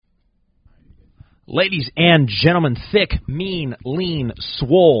Ladies and gentlemen, thick, mean, lean,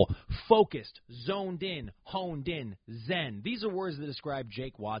 swole, focused, zoned in, honed in, zen. These are words that describe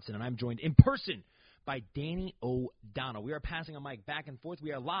Jake Watson, and I'm joined in person by Danny O'Donnell. We are passing a mic back and forth.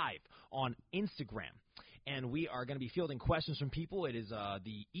 We are live on Instagram, and we are going to be fielding questions from people. It is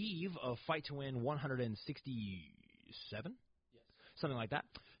the eve of Fight to Win 167? Something like that.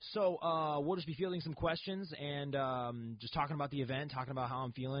 So we'll just be fielding some questions and just talking about the event, talking about how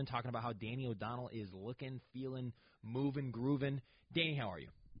I'm feeling, talking about how Danny O'Donnell is looking, feeling, moving, grooving. Danny, how are you?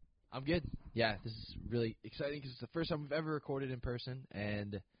 I'm good. Yeah, this is really exciting because it's the first time we've ever recorded in person.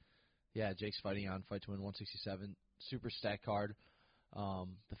 And, yeah, Jake's fighting on Fight to Win 167. Super stacked card. The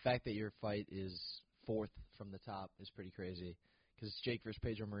fact that your fight is fourth from the top is pretty crazy because it's Jake versus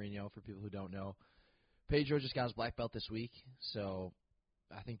Pedro Marinho, for people who don't know. Pedro just got his black belt this week, so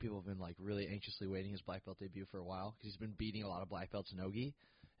I think people have been really anxiously waiting his black belt debut for a while because he's been beating a lot of black belts in no-gi,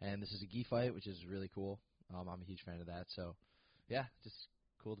 and this is a gi fight, which is really cool. I'm a huge fan of that, so yeah, just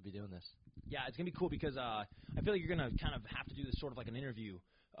cool to be doing this. Yeah, it's gonna be cool because I feel like you're gonna kind of have to do this sort of like an interview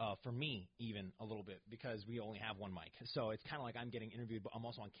for me, even a little bit, because we only have one mic, so it's kind of like I'm getting interviewed, but I'm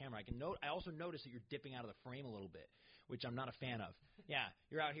also on camera. I also noticed that you're dipping out of the frame a little bit, which I'm not a fan of. Yeah,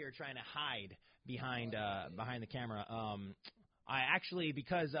 you're out here trying to hide behind the camera. I actually,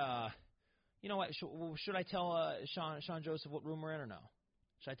 because you know what? Should I tell Sean Joseph what room we're in or no?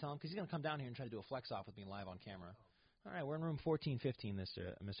 Should I tell him? Because he's gonna come down here and try to do a flex off with me live on camera. All right, we're in room 1415,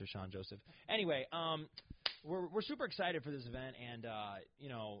 Mr. Sean Joseph. Anyway, we're super excited for this event, and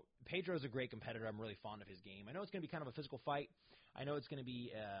Pedro's a great competitor. I'm really fond of his game. I know it's gonna be kind of a physical fight. I know it's gonna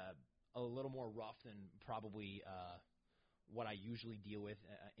be a little more rough than probably what I usually deal with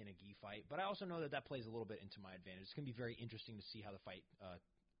in a gi fight. But I also know that plays a little bit into my advantage. It's going to be very interesting to see how the fight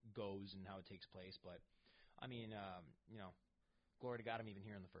goes and how it takes place. But, I mean, glory to God I'm even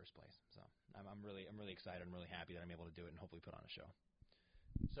here in the first place. So I'm really excited. I'm really happy that I'm able to do it and hopefully put on a show.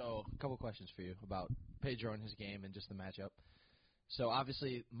 So a couple questions for you about Pedro and his game and just the matchup. So,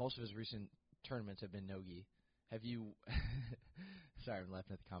 obviously, most of his recent tournaments have been no-gi. Have you – sorry, I'm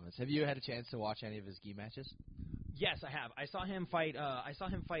laughing at the comments. Have you had a chance to watch any of his gi matches? Yes, I have. I saw him fight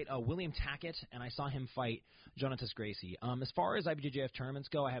William Tackett, and I saw him fight Jonatas Gracie. As far as IBJJF tournaments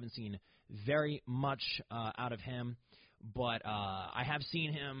go, I haven't seen very much out of him, but I have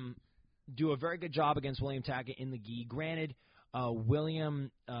seen him do a very good job against William Tackett in the gi. Granted, William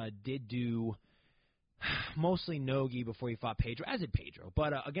did do mostly no gi before he fought Pedro, as did Pedro.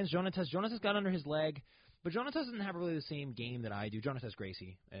 But against Jonatas got under his leg, but Jonatas doesn't have really the same game that I do. Jonatas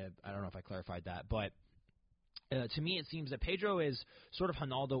Gracie, I don't know if I clarified that, but to me, it seems that Pedro is sort of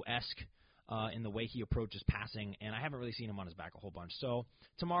Ronaldo-esque in the way he approaches passing, and I haven't really seen him on his back a whole bunch. So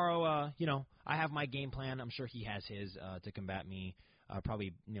tomorrow, I have my game plan. I'm sure he has his to combat me.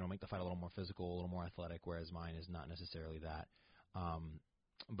 Probably, make the fight a little more physical, a little more athletic, whereas mine is not necessarily that.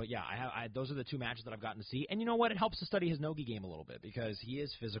 But yeah, those are the two matches that I've gotten to see. And you know what? It helps to study his no-gi game a little bit because he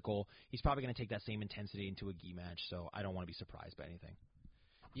is physical. He's probably going to take that same intensity into a gi match, so I don't want to be surprised by anything.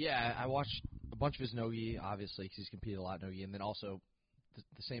 Yeah, I watched a bunch of his no-gi, obviously, because he's competed a lot in no-gi, and then also the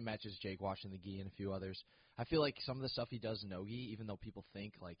same matches Jake watching the gi and a few others. I feel like some of the stuff he does in no-gi, even though people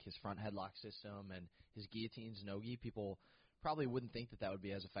think his front headlock system and his guillotines no-gi, people probably wouldn't think that would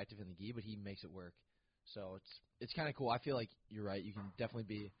be as effective in the gi, but he makes it work. So it's kind of cool. I feel like you're right. You can definitely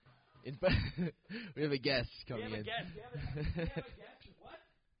be we have a guest coming in. We have a guest. What?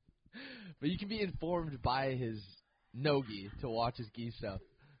 But you can be informed by his no-gi to watch his gi stuff.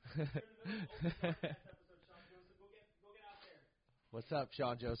 What's up,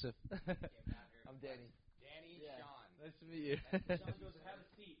 Sean Joseph? I'm Danny. Sean. Nice to meet you. Sean Joseph, have a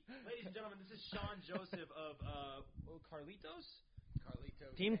seat. Ladies and gentlemen, this is Sean Joseph of Carlitos?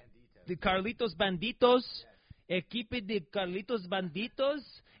 Team Banditos. The Carlitos Banditos. Yes. Equipe de Carlitos Banditos.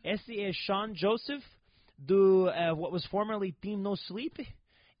 Esse é Sean Joseph do what was formerly Team No Sleep.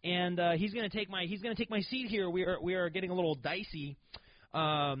 And he's going to take my seat here. We are getting a little dicey.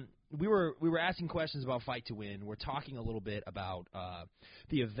 We were asking questions about Fight to Win. We're talking a little bit about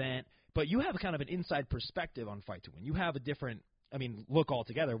the event, but you have kind of an inside perspective on Fight to Win. You have a different, look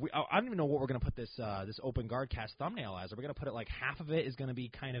altogether. I don't even know what we're going to put this open GuardCast thumbnail as. Are we going to put it like half of it is going to be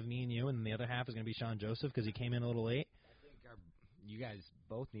kind of me and you, and then the other half is going to be Sean Joseph because he came in a little late? I think you guys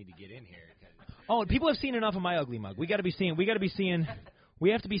both need to get in here. Oh, and people have seen enough of my ugly mug. We have to be seeing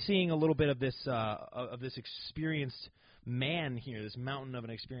a little bit of this experienced man here, this mountain of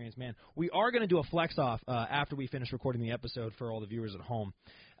an experienced man. We are going to do a flex-off after we finish recording the episode for all the viewers at home,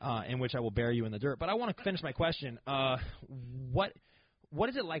 in which I will bury you in the dirt. But I want to finish my question. What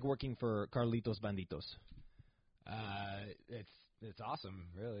is it like working for Carlitos Banditos? It's awesome,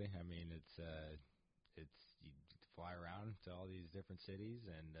 really. It's you fly around to all these different cities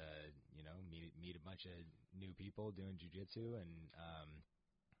and meet a bunch of new people doing jiu-jitsu, and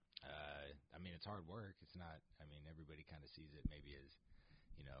it's hard work. It's not. Everybody kind of sees it maybe as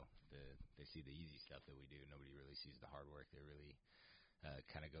they see the easy stuff that we do. Nobody really sees the hard work that really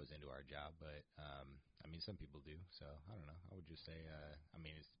kind of goes into our job. But some people do. So I don't know. I would just say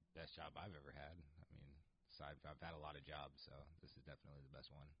it's the best job I've ever had. So I've had a lot of jobs, so this is definitely the best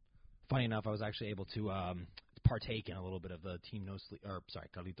one. Funny enough, I was actually able to partake in a little bit of the Team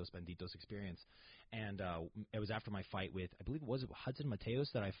Carlitos Benditos experience, and it was after my fight with, I believe, was it Hudson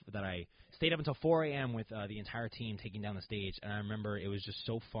Mateos that I stayed up until 4 a.m. with the entire team taking down the stage, and I remember it was just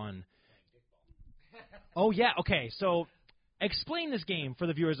so fun. Oh yeah, okay, so explain this game for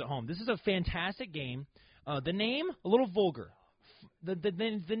the viewers at home. This is a fantastic game. The name a little vulgar.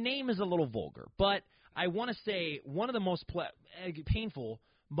 The name is a little vulgar, but I want to say one of the most painful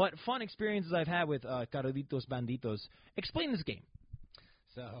but fun experiences I've had with Carlitos Banditos. Explain this game.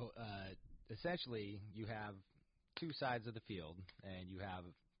 So, essentially, you have two sides of the field, and you have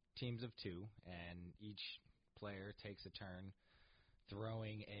teams of two, and each player takes a turn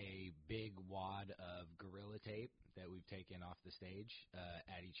throwing a big wad of Gorilla Tape that we've taken off the stage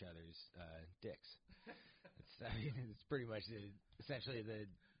at each other's dicks. It's pretty much essentially the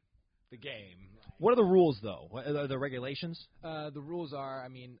game. What are the rules, though? What are the regulations? The rules are,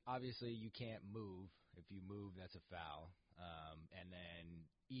 obviously you can't move. If you move, that's a foul. And then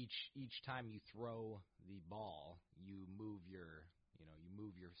each time you throw the ball, you move your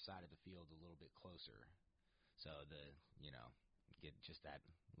side of the field a little bit closer. So get just that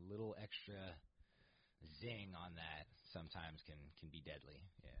little extra zing on that sometimes can be deadly.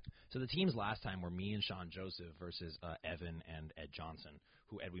 Yeah. So the teams last time were me and Sean Joseph versus Evan and Ed Johnson,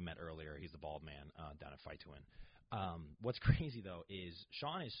 who Ed we met earlier. He's the bald man down at Fight to Win. What's crazy, though, is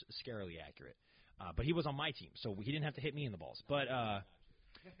Sean is scarily accurate. But he was on my team, so he didn't have to hit me in the balls. But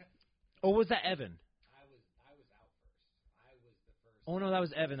or was that Evan? I was out first. I was the first. Oh, no, that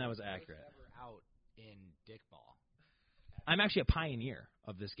was Evan. That was accurate. Ever out in dick ball. I'm actually a pioneer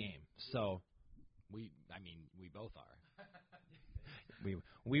of this game, so we both are.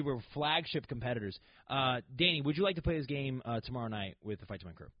 we were flagship competitors. Danny, would you like to play this game tomorrow night with the Fight to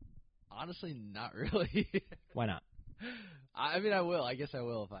Win crew? Honestly, not really. Why not? I will. I guess I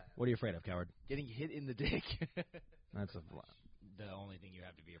will if I. What are you afraid of, coward? Getting hit in the dick. That's the only thing you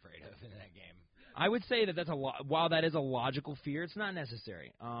have to be afraid of in that game. I would say that's while that is a logical fear, it's not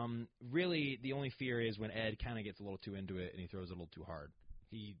necessary. Really, the only fear is when Ed kind of gets a little too into it and he throws it a little too hard.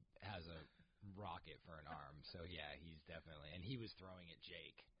 He has a rocket for an arm, so yeah, he's definitely. And he was throwing at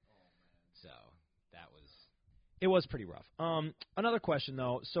Jake. Oh man! So that was. It was pretty rough. Another question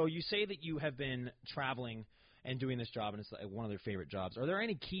though. So you say that you have been traveling and doing this job, and it's one of their favorite jobs. Are there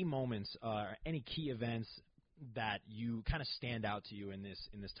any key moments, any key events that you kind of stand out to you in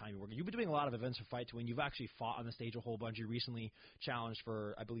this time you're working? You've been doing a lot of events for Fight to Win. You've actually fought on the stage a whole bunch. You recently challenged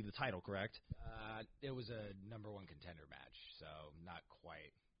for, I believe, the title, correct? It was a #1 contender match, so not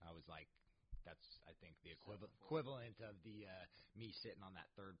quite. I was like, that's, I think, the equivalent of the me sitting on that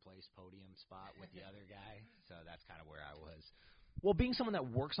third place podium spot with the other guy. So that's kind of where I was. Well, being someone that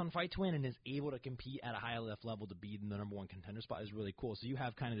works on Fight to Win and is able to compete at a high enough level to be in the #1 contender spot is really cool. So you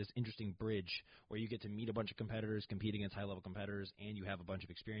have kind of this interesting bridge where you get to meet a bunch of competitors, compete against high-level competitors, and you have a bunch of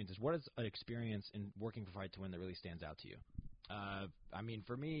experiences. What is an experience in working for Fight to Win that really stands out to you?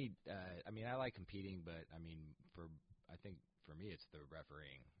 For me, I like competing, but I think for me it's the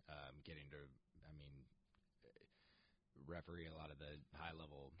refereeing, getting to, referee a lot of the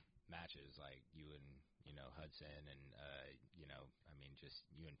high-level matches like you and Hudson and just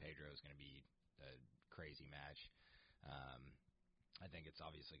you and Pedro is going to be a crazy match. I think it's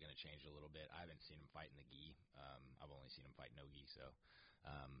obviously going to change a little bit. I haven't seen him fight in the gi. I've only seen him fight no gi. So,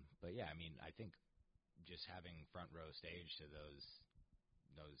 but yeah, I think just having front row stage to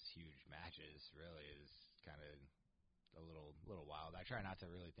those huge matches really is kind of a little wild. I try not to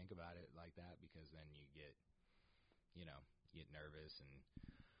really think about it like that because then you get nervous, and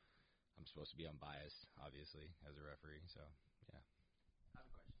I'm supposed to be unbiased, obviously, as a referee. So, yeah. I have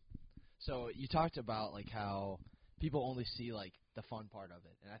a question. So you talked about how people only see the fun part of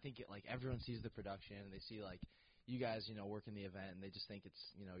it, and I think everyone sees the production and they see you guys working the event, and they just think it's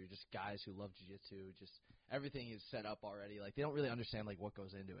you're just guys who love jiu-jitsu. Just everything is set up already. They don't really understand what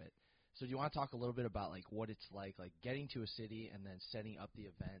goes into it. So do you want to talk a little bit about what it's like getting to a city and then setting up the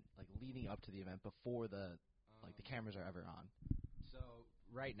event, leading up to the event before the cameras are ever on? So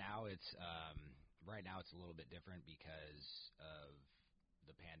right now it's a little bit different because of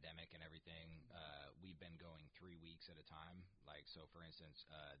the pandemic and everything, we've been going 3 weeks at a time. Like, so for instance,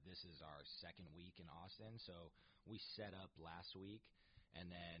 this is our second week in Austin. So we set up last week,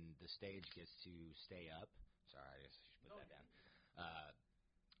 and then the stage gets to stay up. Sorry, I guess I should put that down.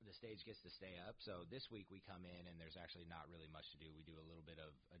 The stage gets to stay up. So this week we come in, and there's actually not really much to do. We do a little bit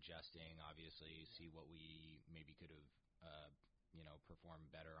of adjusting, obviously, see what we maybe could have, performed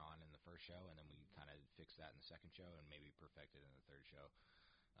better on in the first show, and then we kind of fix that in the second show and maybe perfect it in the third show.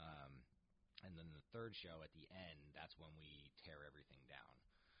 And then the third show at the end, that's when we tear everything down.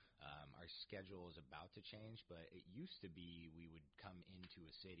 Our schedule is about to change, but it used to be we would come into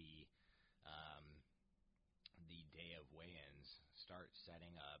a city the day of weigh-ins, start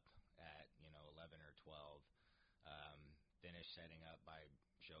setting up at 11 or 12, finish setting up by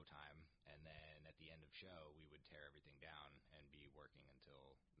showtime, and then at the end of show we would tear everything down and be working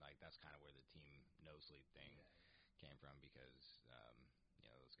until, like, that's kind of where the team no sleep thing came from, because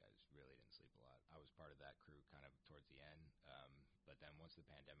those guys really didn't sleep a lot. I was part of that crew kind of towards the end, but then once the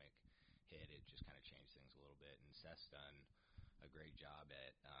pandemic hit, it just kind of changed things a little bit, and Seth's done a great job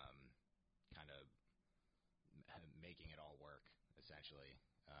at kind of making it all work, essentially.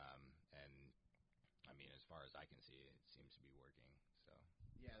 And I mean, as far as I can see, it seems to be working. So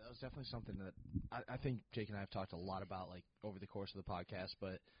yeah, that was definitely something that I think Jake and I have talked a lot about, like, over the course of the podcast.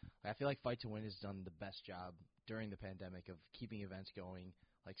 But I feel like Fight to Win has done the best job during the pandemic of keeping events going,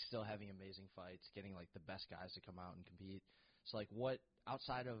 like, still having amazing fights, getting, like, the best guys to come out and compete. So, like, what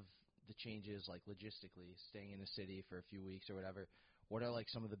outside of the changes, like, logistically, staying in the city for a few weeks or whatever, what are, like,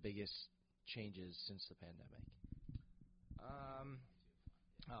 some of the biggest changes since the pandemic?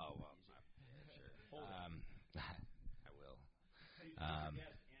 Oh, well, sure. I will.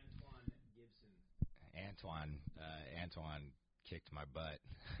 Antoine kicked my butt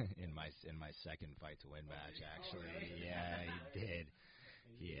in my second Fight to Win match. Actually, yeah, he did.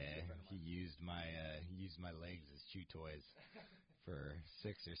 Yeah, he used my legs as chew toys for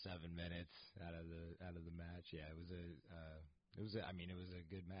 6 or 7 minutes out of the match. Yeah, it was a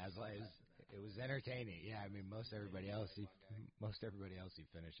good match. It was entertaining. Yeah, I mean, most everybody else he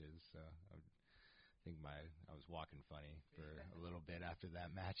finishes. So I think I was walking funny for a little bit after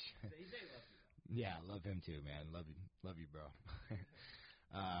that match. Yeah, I love him too, man. Love you, bro.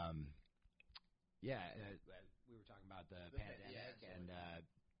 We were talking about the pandemic, and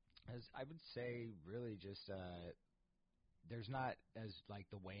as I would say, really just there's not as, like,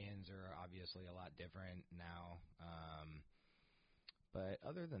 the weigh-ins are obviously a lot different now. But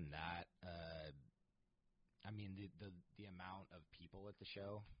other than that, I mean, the amount of people at the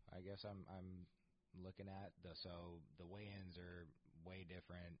show, I guess I'm looking at. So the weigh-ins are way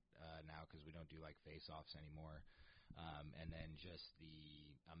different now because we don't do, like, face-offs anymore. And then just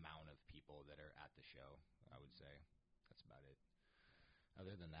the amount of people that are at the show, I would say. That's about it.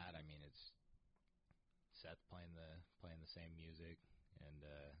 Other than that, I mean, it's Seth playing the same music and,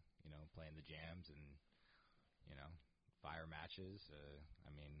 playing the jams and, fire matches.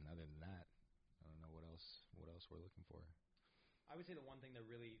 I mean, other than that, I don't know what else we're looking for. I would say the one thing that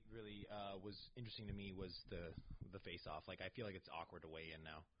really was interesting to me was the face-off. Like, I feel like it's awkward to weigh in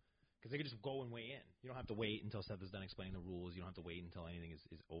now because they could just go and weigh in. You don't have to wait until Seth is done explaining the rules. You don't have to wait until anything is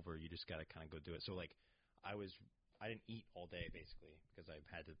over. You just got to kind of go do it. So, like, I didn't eat all day, basically, because I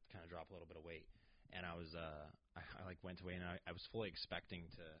had to kind of drop a little bit of weight. And I was I went to weigh in, and I was fully expecting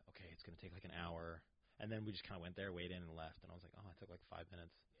to, okay, it's going to take like an hour. And then we just kind of went there, weighed in, and left. And I was like, oh, it took like 5 minutes.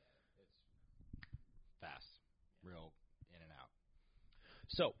 Yeah, it's fast, real in and out.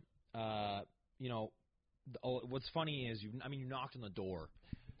 So, what's funny is you knocked on the door.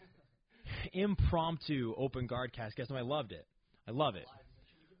 Impromptu open GuardCast guest. No, I loved it. I love it.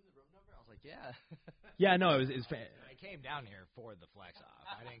 Can you give him the room number? I was like, yeah. Yeah, no, it was I came down here for the flex off.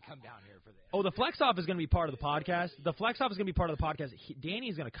 I didn't come down here for the. Oh, the flex off is going to be part of the podcast. The flex off is going to be part of the podcast.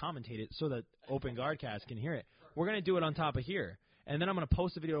 Danny's going to commentate it so that Open GuardCast can hear it. We're going to do it on top of here, and then I'm going to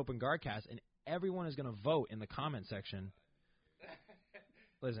post a video to Open GuardCast, and everyone is going to vote in the comment section.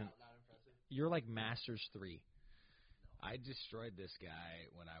 Listen, you're like Masters 3. I destroyed this guy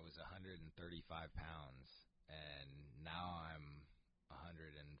when I was 135 pounds, and now I'm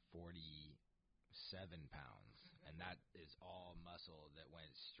 147 pounds, and that is all muscle that went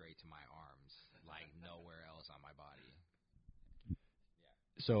straight to my arms, like nowhere else on my body. Yeah.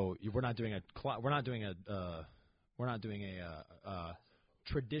 So we're not doing a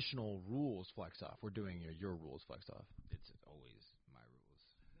traditional rules flex off. We're doing your rules flex off. It's always my rules.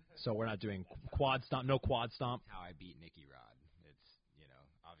 So we're not doing quad stomp. No quad stomp. How I beat Nicky Rod. It's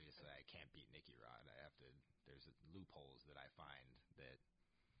obviously I can't beat Nicky Rod. I have to. There's loopholes that I find that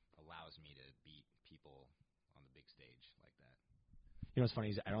allows me to beat people on the big stage like that. You know what's funny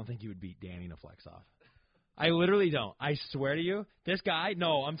is I don't think you would beat Danny in a flex off. I literally don't. I swear to you, this guy.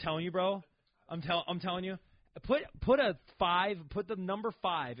 No, I'm telling you, bro. I'm telling you. Put a 5. Put the number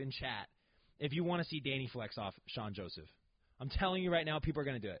 5 in chat if you want to see Danny flex off Sean Joseph. I'm telling you right now, people are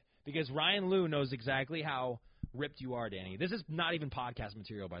going to do it because Ryan Liu knows exactly how ripped you are, Danny. This is not even podcast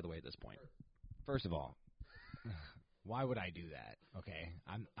material, by the way, at this point. First of all, why would I do that? Okay,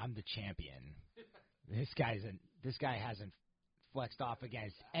 I'm the champion. This guy hasn't flexed off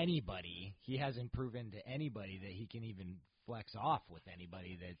against anybody. He hasn't proven to anybody that he can even flex off with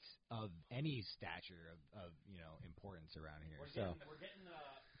anybody that's of any stature of importance around here.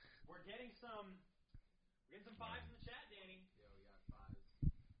 We're getting some 5s in the chat, Danny. Yo, we got 5s. Oh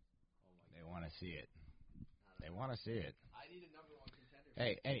my They want to see it. They want to see it. I need a number 1 contender.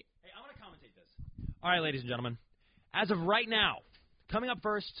 Hey, Hey, I'm going to commentate this. All right, ladies and gentlemen. As of right now, coming up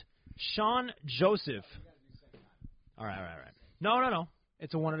first, Sean Joseph. All right. No.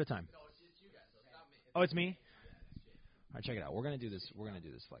 It's a one at a time. No, it's you guys. It's not me. Oh, it's me? All right, check it out. We're going to do this. We're going to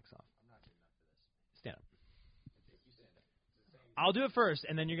do this flex off. I'm not good enough for this. Stand up. You stand up. I'll do it first,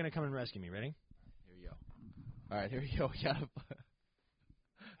 and then you're going to come and rescue me. Ready? Here we go. All right, here we go. We got Ready?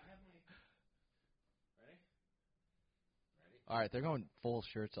 All right, they're going full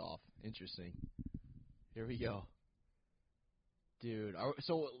shirts off. Interesting. Here we go. Dude,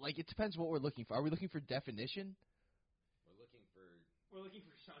 it depends what we're looking for. Are we looking for definition? We're looking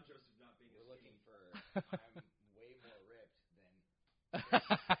for Sean Joseph not being We're looking for I'm way more ripped than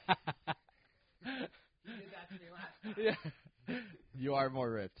You did that to me last time. Yeah. You are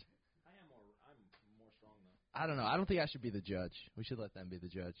more ripped. I'm more strong, though. I don't know. I don't think I should be the judge. We should let them be the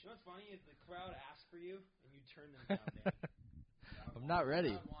judge. You know what's funny is the crowd asked for you, and you turned them down, Danny. I'm not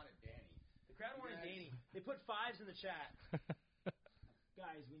ready. I wanted Danny. The crowd wanted Danny. They put 5s in the chat.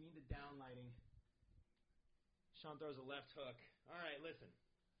 Guys, we need the down lighting. Sean throws a left hook. All right, listen.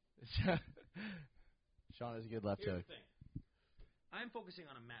 Sean is a good left Here's hook. the thing. I'm focusing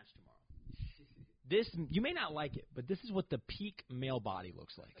on a match tomorrow. You may not like it, but this is what the peak male body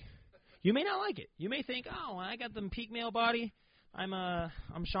looks like. You may not like it. You may think, oh, I got the peak male body. I'm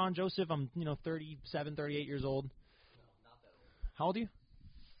Sean Joseph. I'm 37, 38 years old. No, not that old. How old are you?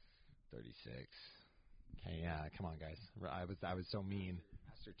 36. Okay, yeah, come on, guys. I was so mean.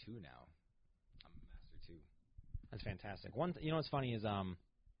 Master 2 now. I'm Master 2. That's fantastic. You know what's funny is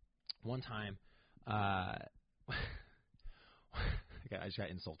one time, okay, I just got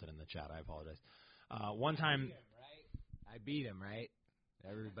insulted in the chat. I apologize. One time, I beat him, right?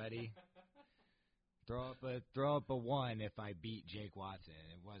 Everybody, throw up a 1 if I beat Jake Watson.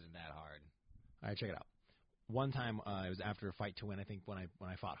 It wasn't that hard. all right, check it out. One time, it was after a fight to win. I think when I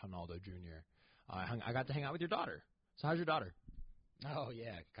fought Ronaldo Jr. I got to hang out with your daughter. So how's your daughter? Oh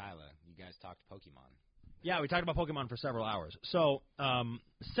yeah, Kyla. You guys talked Pokemon. Yeah, we talked about Pokemon for several hours. So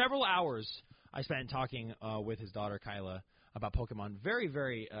several hours I spent talking with his daughter Kyla about Pokemon. Very,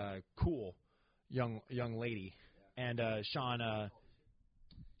 very cool young lady. Yeah. And Sean,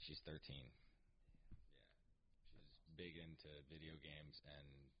 She's 13. Yeah, she's big into video games and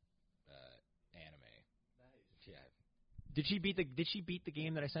anime. Nice. Yeah. did she beat the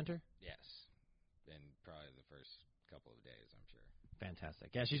game that I sent her? Yes. In probably the first couple of days, I'm sure. Fantastic.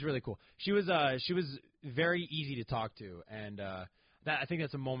 Yeah, she's really cool. She was very easy to talk to, and I think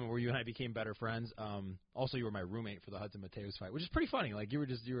that's a moment where you and I became better friends. Also, you were my roommate for the Hudson Mateos fight, which is pretty funny. Like you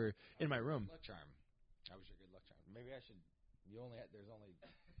were in my room. Luck charm. I was your good luck charm. Maybe I should. There's only. I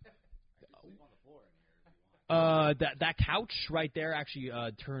could sleep on the floor in here if you want. That couch right there actually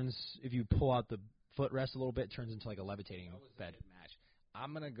turns, if you pull out the footrest a little bit, turns into like a levitating That was bed. a good match.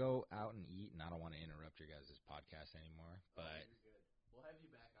 I'm gonna go out and eat, and I don't want to interrupt your guys' podcast anymore. But We'll have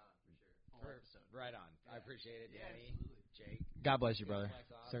you back on for sure. Full episode. right on. Yeah. I appreciate it, Yeah, Danny, absolutely. Jake. God bless you, Good brother. flex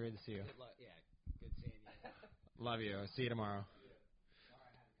off. So good to see you. Good luck. Yeah, good seeing you. Love you. See you tomorrow.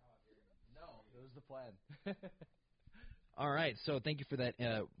 No, it was the plan. All right, so thank you for that,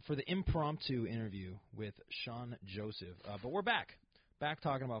 for the impromptu interview with Sean Joseph. But we're back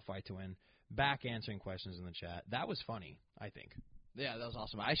talking about Fight to Win, back answering questions in the chat. That was funny, I think. Yeah, that was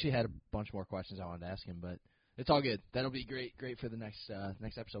awesome. I actually had a bunch more questions I wanted to ask him, but it's all good. That'll be great for the next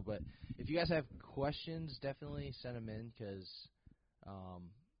episode. But if you guys have questions, definitely send them in because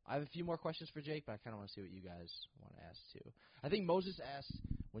I have a few more questions for Jake, but I kind of want to see what you guys want to ask too. I think Moses asked,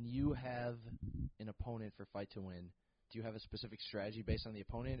 when you have an opponent for Fight to Win, do you have a specific strategy based on the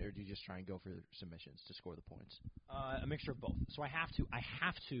opponent, or do you just try and go for submissions to score the points? A mixture of both. So I have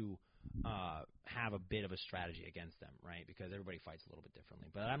to have a bit of a strategy against them, right? Because everybody fights a little bit differently.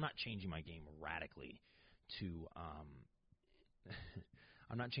 But I'm not changing my game radically to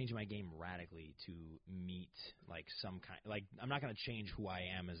I'm not changing my game radically to meet like some kind. Like I'm not going to change who I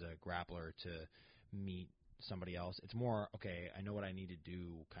am as a grappler to meet somebody else. It's more okay. I know what I need to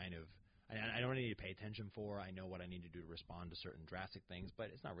do. Kind of. I don't need to pay attention for. I know what I need to do to respond to certain drastic things,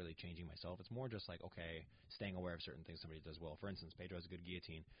 but it's not really changing myself. It's more just like, okay, staying aware of certain things somebody does well. For instance, Pedro has a good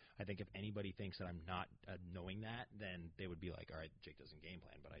guillotine. I think if anybody thinks that I'm not knowing that, then they would be like, all right, Jake doesn't game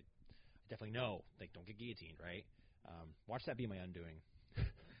plan, but I definitely know. Like, don't get guillotined, right? Watch that be my undoing.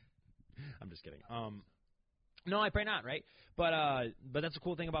 I'm just kidding. No, I pray not, right? But that's the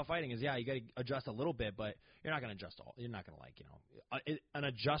cool thing about fighting is, yeah, you got to adjust a little bit, but you're not going to adjust all. You're not going to, like, you know, an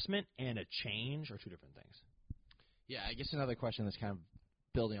adjustment and a change are two different things. Yeah, I guess another question that's kind of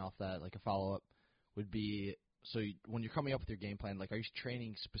building off that, like a follow-up, would be, so when you're coming up with your game plan, like, are you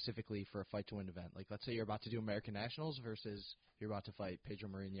training specifically for a fight-to-win event? Like, let's say you're about to do American Nationals versus you're about to fight Pedro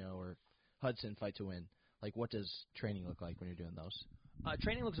Marinho or Hudson fight-to-win. Like, what does training look like when you're doing those?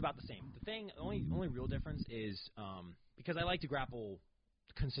 Training looks about the same. The only real difference is because I like to grapple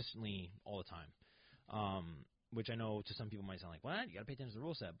consistently all the time, which I know to some people might sound like, what? You got to pay attention to the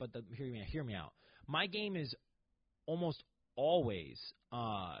rule set. But hear me out. My game is almost always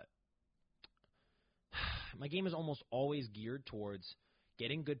geared towards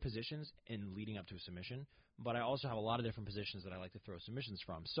getting good positions and leading up to a submission. But I also have a lot of different positions that I like to throw submissions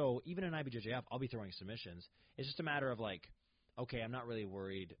from. So even in IBJJF, I'll be throwing submissions. It's just a matter of like, okay, I'm not really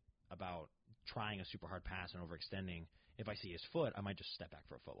worried about trying a super hard pass and overextending. If I see his foot, I might just step back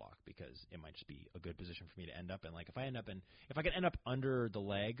for a footlock because it might just be a good position for me to end up in. Like if I can end up under the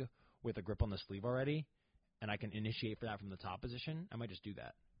leg with a grip on the sleeve already, and I can initiate for that from the top position, I might just do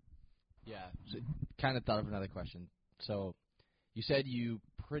that. Yeah, so kind of thought of another question. So you said you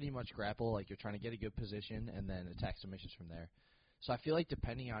pretty much grapple, like you're trying to get a good position and then attack submissions from there. So I feel like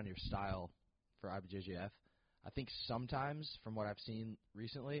depending on your style for IBJJF, I think sometimes, from what I've seen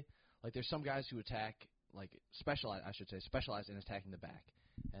recently, like there's some guys who attack, like specialize in attacking the back,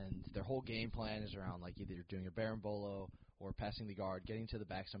 and their whole game plan is around like either doing a berimbolo or passing the guard, getting to the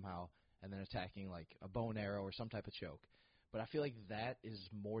back somehow, and then attacking like a bow and arrow or some type of choke. But I feel like that is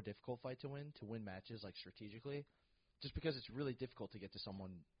more difficult fight to win matches like strategically, just because it's really difficult to get to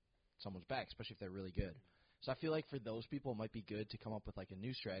someone's back, especially if they're really good. So I feel like for those people, it might be good to come up with like a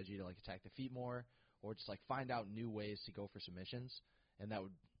new strategy to like attack the feet more, or just like find out new ways to go for submissions, and that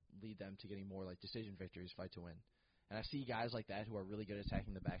would lead them to getting more like decision victories, fight to win. And I see guys like that who are really good at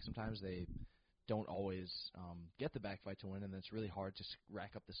attacking the back. Sometimes they don't always get the back fight to win, and then it's really hard to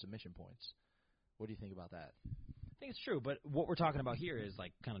rack up the submission points. What do you think about that? I think it's true, but what we're talking about here is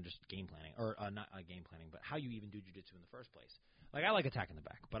like kind of just game planning, or not game planning, but how you even do jiu-jitsu in the first place. Like I like attacking the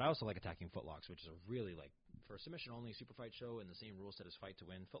back, but I also like attacking footlocks, which is a really like for a submission-only super fight show in the same rule set as fight to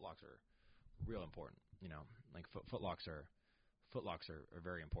win. Footlocks are real important, you know. Like footlocks are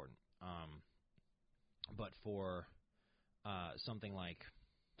very important. But for something like,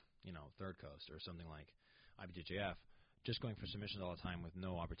 you know, Third Coast or something like IBJJF, just going for submissions all the time with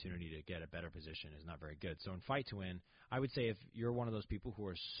no opportunity to get a better position is not very good. So in fight to win, I would say if you're one of those people who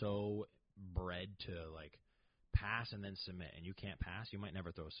are so bred to like pass and then submit, and you can't pass, you might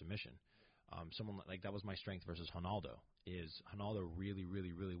never throw a submission. Someone like that was my strength versus Ronaldo. Ronaldo really,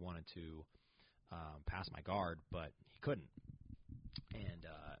 really, really wanted to pass my guard, but he couldn't, and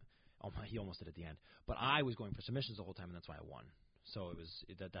he almost did at the end. But I was going for submissions the whole time, and that's why I won. So it was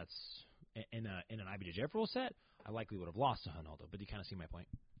that's in an IBJJF rule set, I likely would have lost to Ronaldo. But you kind of see my point.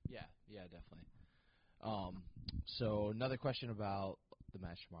 Yeah, definitely. So another question about the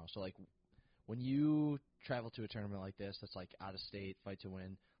match tomorrow. So like, when you travel to a tournament like this, that's like out of state, fight to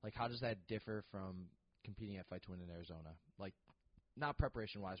win. Like, how does that differ from competing at fight to win in Arizona? Like, not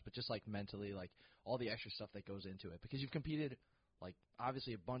preparation wise, but just like mentally, like all the extra stuff that goes into it. Because you've competed, like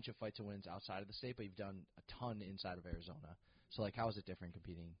obviously a bunch of fight to wins outside of the state, but you've done a ton inside of Arizona. So like, how is it different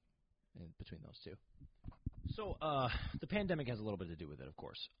competing in between those two? So the pandemic has a little bit to do with it, of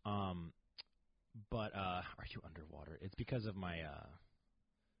course. But are you underwater? It's because of my. I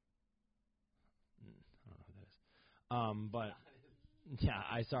don't know who that is. But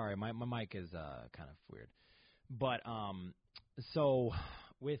yeah, sorry, my mic is kind of weird. But so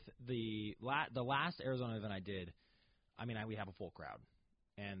with the last Arizona event I did, I mean, we have a full crowd,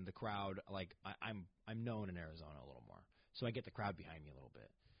 and the crowd, like I'm known in Arizona a little more, so I get the crowd behind me a little bit.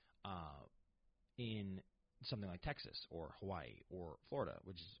 In something like Texas or Hawaii or Florida,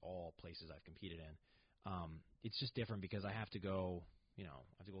 which is all places I've competed in, it's just different because I have to go, you know,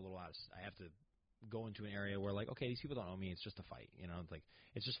 I have to go a little out. I have to go into an area where, like, okay, these people don't know me. It's just a fight, you know. It's like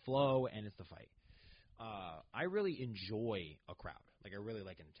it's just flow and it's the fight. I really enjoy a crowd. Like, I really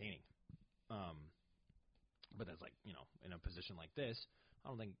like entertaining. But that's like, you know, in a position like this, I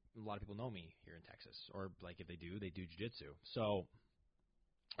don't think a lot of people know me here in Texas, or like if they do jiu-jitsu. So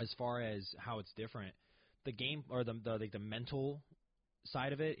as far as how it's different, the game or the mental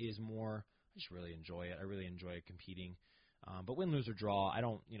side of it is more. I just really enjoy it. I really enjoy competing. But win, lose, or draw, I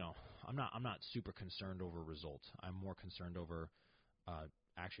don't. I'm not super concerned over results. I'm more concerned over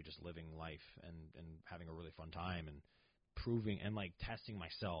actually just living life and having a really fun time and proving and like testing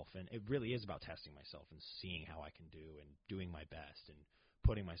myself. And it really is about testing myself and seeing how I can do and doing my best and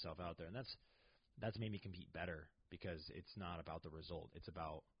putting myself out there. And that's made me compete better because it's not about the result. It's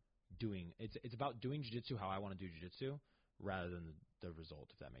about doing jiu-jitsu how I want to do jiu-jitsu rather than the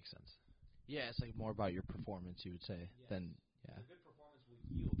result, if that makes sense. Yeah, it's like more about your performance, you would say, than yeah. A good performance will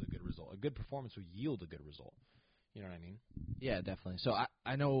yield a good result. A good performance will yield a good result. You know what I mean? Yeah, definitely. So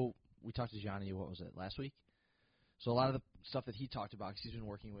I know we talked to Gianni, what was it, last week? So a lot of the stuff that he talked about, because he's been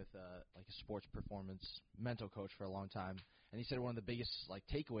working with like a sports performance mental coach for a long time, and he said one of the biggest like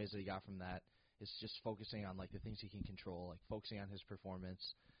takeaways that he got from that is just focusing on like the things he can control, like focusing on his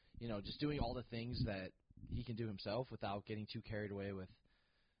performance, just doing all the things that he can do himself without getting too carried away with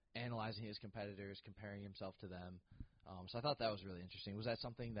analyzing his competitors, comparing himself to them. So I thought that was really interesting. Was that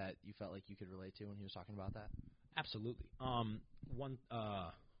something that you felt like you could relate to when he was talking about that? Absolutely.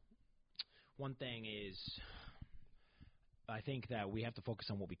 One thing is, I think that we have to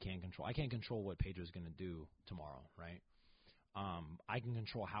focus on what we can control. I can't control what Pedro's going to do tomorrow, right? I can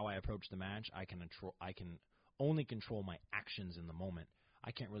control how I approach the match. I can only control my actions in the moment.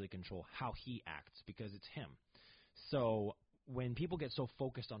 I can't really control how he acts because it's him. So when people get so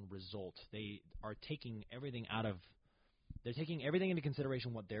focused on result, they are taking everything into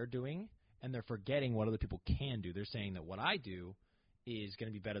consideration what they're doing, and they're forgetting what other people can do. They're saying that what I do is going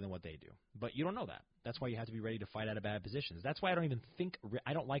to be better than what they do. But you don't know that. That's why you have to be ready to fight out of bad positions. That's why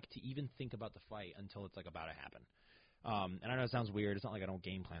I don't like to even think about the fight until it's like about to happen. And I know it sounds weird. It's not like I don't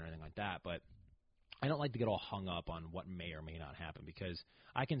game plan or anything like that, but I don't like to get all hung up on what may or may not happen because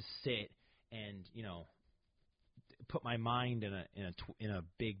I can sit and, put my mind in a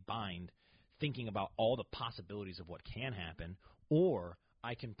big bind thinking about all the possibilities of what can happen, or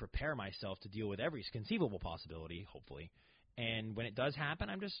I can prepare myself to deal with every conceivable possibility, hopefully. And when it does happen,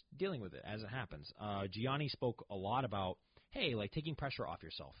 I'm just dealing with it as it happens. Gianni spoke a lot about, hey, like taking pressure off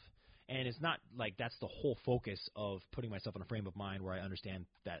yourself. And it's not like that's the whole focus of putting myself in a frame of mind where I understand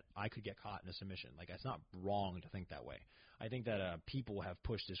that I could get caught in a submission. Like, it's not wrong to think that way. I think that people have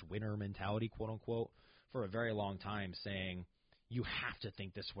pushed this winner mentality, quote-unquote, for a very long time, saying you have to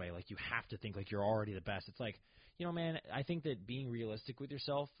think this way. Like, you have to think like you're already the best. It's like, man, I think that being realistic with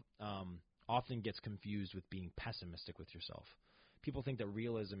yourself often gets confused with being pessimistic with yourself. People think that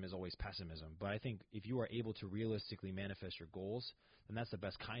realism is always pessimism, but I think if you are able to realistically manifest your goals, then that's the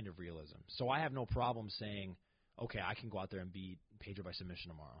best kind of realism. So I have no problem saying, okay, I can go out there and beat Pedro by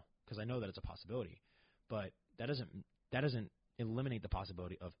submission tomorrow because I know that it's a possibility, but that doesn't eliminate the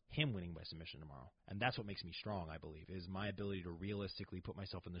possibility of him winning by submission tomorrow. And that's what makes me strong, I believe, is my ability to realistically put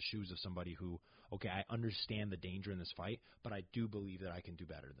myself in the shoes of somebody who, okay, I understand the danger in this fight, but I do believe that I can do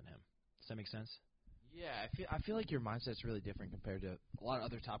better than him. Does that make sense? Yeah, I feel like your mindset's really different compared to a lot of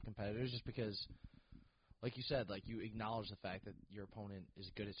other top competitors just because, like you said, like you acknowledge the fact that your opponent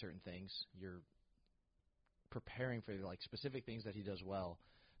is good at certain things. You're preparing for like specific things that he does well.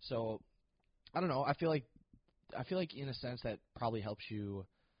 So, I don't know. I feel like in a sense that probably helps you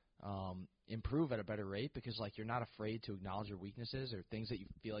improve at a better rate because like you're not afraid to acknowledge your weaknesses or things that you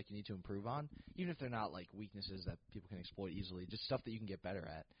feel like you need to improve on, even if they're not like weaknesses that people can exploit easily, just stuff that you can get better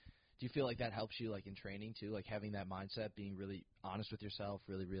at. Do you feel like that helps you like in training too, like having that mindset, being really honest with yourself,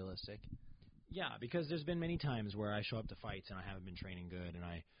 really realistic? Yeah, because there's been many times where I show up to fights and I haven't been training good, and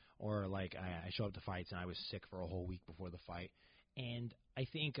I show up to fights and I was sick for a whole week before the fight, and I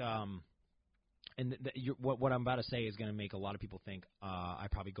think what I'm about to say is going to make a lot of people think I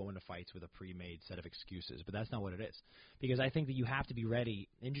probably go into fights with a pre-made set of excuses, but that's not what it is, because I think that you have to be ready.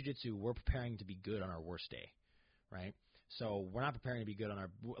 In jiu-jitsu, we're preparing to be good on our worst day, right? So we're not preparing to be good on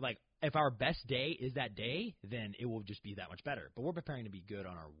if our best day is that day, then it will just be that much better. But we're preparing to be good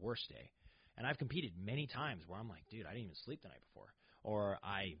on our worst day. And I've competed many times where I'm like, dude, I didn't even sleep the night before, or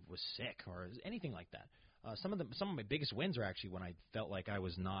I was sick, or anything like that. Some of my biggest wins are actually when I felt like I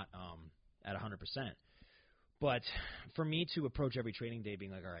was not at 100%. But for me to approach every training day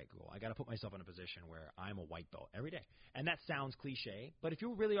being like, all right, cool, I got to put myself in a position where I'm a white belt every day. And that sounds cliche, but if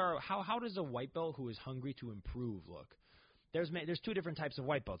you really are, how does a white belt who is hungry to improve look? There's two different types of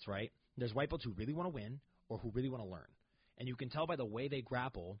white belts, right? There's white belts who really want to win or who really want to learn. And you can tell by the way they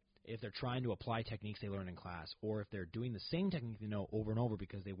grapple if they're trying to apply techniques they learned in class or if they're doing the same technique they know over and over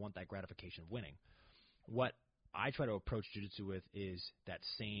because they want that gratification of winning. What I try to approach jiu-jitsu with is that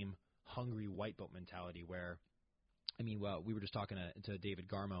same hungry white belt mentality where, I mean, well, we were just talking to David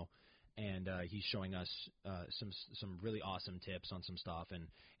Garmo, and he's showing us some really awesome tips on some stuff,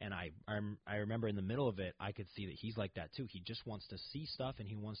 and I remember in the middle of it, I could see that he's like that too. He just wants to see stuff, and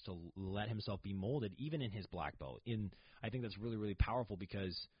he wants to let himself be molded, even in his black belt. I think that's really, really powerful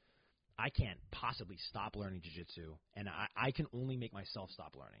because I can't possibly stop learning jiu-jitsu, and I can only make myself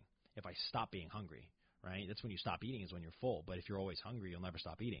stop learning if I stop being hungry, right? That's when you stop eating is when you're full, but if you're always hungry, you'll never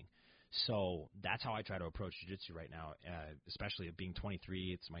stop eating. So that's how I try to approach jiu-jitsu right now, especially being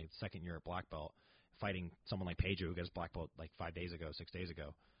 23. It's my second year at black belt, fighting someone like Pedro who got his black belt like 6 days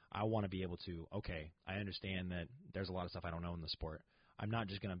ago. I want to be able to, okay, I understand that there's a lot of stuff I don't know in the sport. I'm not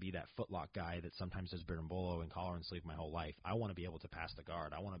just going to be that footlock guy that sometimes does berimbolo and collar and sleeve my whole life. I want to be able to pass the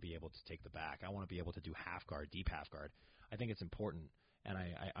guard. I want to be able to take the back. I want to be able to do half guard, deep half guard. I think it's important. And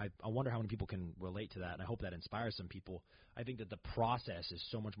I wonder how many people can relate to that, and I hope that inspires some people. I think that the process is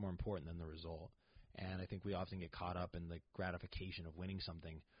so much more important than the result, and I think we often get caught up in the gratification of winning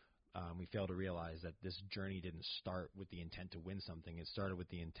something. We fail to realize that this journey didn't start with the intent to win something. It started with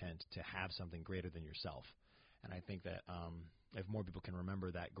the intent to have something greater than yourself. And I think that if more people can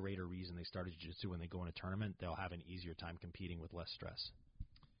remember that greater reason they started jiu-jitsu when they go in a tournament, they'll have an easier time competing with less stress.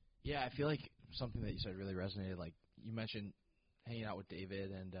 Yeah, I feel like something that you said really resonated. Like you mentioned hanging out with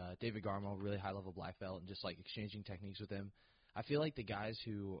David and David Garmo, really high-level black belt, and just like exchanging techniques with him. I feel like the guys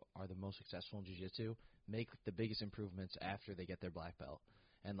who are the most successful in jiu-jitsu make the biggest improvements after they get their black belt.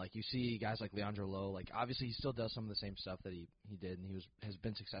 And like you see guys like Leandro Lo, like obviously he still does some of the same stuff that he did and has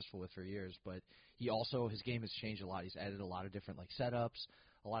been successful with for years, but he also, his game has changed a lot. He's added a lot of different like setups,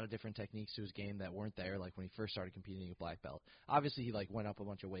 a lot of different techniques to his game that weren't there like when he first started competing at black belt. Obviously he like went up a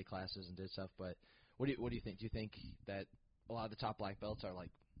bunch of weight classes and did stuff, but what do you think? Do you think that a lot of the top black belts are like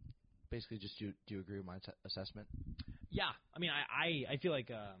basically just do you agree with my assessment? Yeah, I mean, I feel like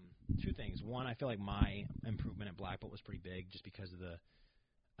two things. One, I feel like my improvement at black belt was pretty big just because of the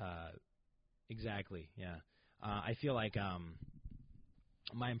exactly, yeah. I feel like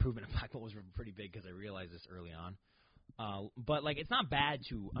my improvement at black belt was pretty big because I realized this early on. But like, it's not bad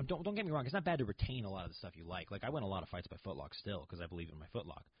to don't get me wrong. It's not bad to retain a lot of the stuff you like. Like I win a lot of fights by footlock still because I believe in my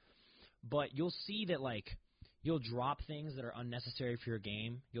footlock. But you'll see that like you'll drop things that are unnecessary for your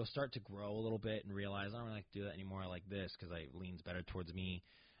game. You'll start to grow a little bit and realize I don't really like to do that anymore. I like this because it leans better towards me.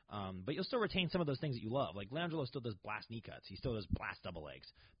 But you'll still retain some of those things that you love. Like Leandro still does blast knee cuts. He still does blast double legs.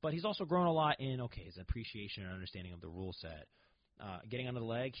 But he's also grown a lot in, his appreciation and understanding of the rule set. Getting under the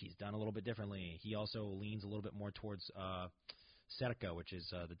leg, he's done a little bit differently. He also leans a little bit more towards Cerca, which is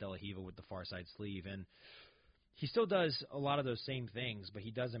the De La Hiva with the far side sleeve. And he still does a lot of those same things, but he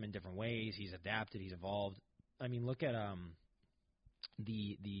does them in different ways. He's adapted. He's evolved. I mean, look at what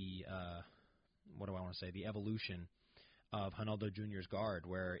do I want to say? The evolution of Ronaldo Jr.'s guard,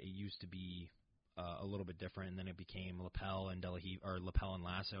 where it used to be a little bit different, and then it became lapel and lapel and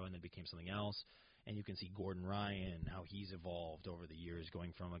lasso, and then it became something else. And you can see Gordon Ryan, how he's evolved over the years,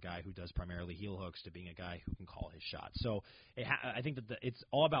 going from a guy who does primarily heel hooks to being a guy who can call his shots. So I think that it's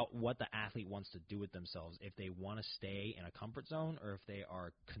all about what the athlete wants to do with themselves, if they want to stay in a comfort zone or if they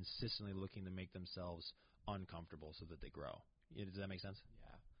are consistently looking to make themselves uncomfortable so that they grow. Does that make sense?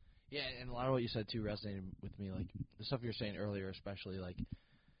 Yeah, and a lot of what you said, too, resonated with me. Like, the stuff you were saying earlier, especially, like,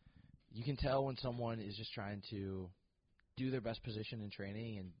 you can tell when someone is just trying to do their best position in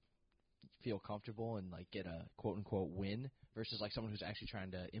training and feel comfortable and, like, get a quote-unquote win versus, like, someone who's actually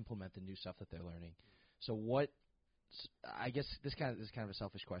trying to implement the new stuff that they're learning. So I guess this is kind of a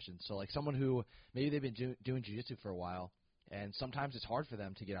selfish question. So, like, someone who maybe they've been doing jiu-jitsu for a while, and sometimes it's hard for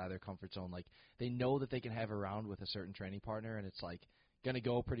them to get out of their comfort zone. Like, they know that they can have a round with a certain training partner, and it's, like, going to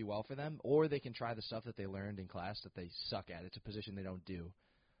go pretty well for them, or they can try the stuff that they learned in class that they suck at. It's a position they don't do.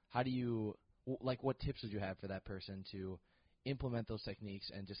 How do you, like, what tips would you have for that person to implement those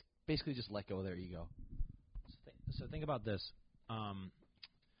techniques and just basically just let go of their ego? So think about this. I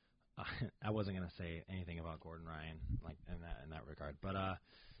wasn't going to say anything about Gordon Ryan like in that regard, but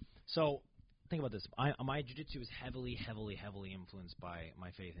so think about this. My jiu-jitsu is heavily influenced by my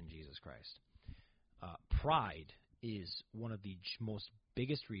faith in Jesus Christ. Pride is one of the most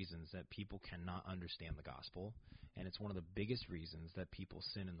biggest reasons that people cannot understand the gospel, and it's one of the biggest reasons that people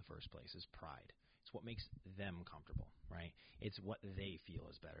sin in the first place is pride. It's what makes them comfortable, right? It's what they feel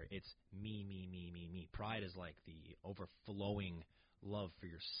is better. It's me. Pride is like the overflowing love for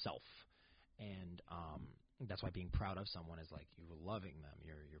yourself, and that's why being proud of someone is like you're loving them.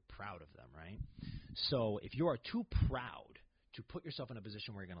 You're proud of them, right? So if you are too proud to put yourself in a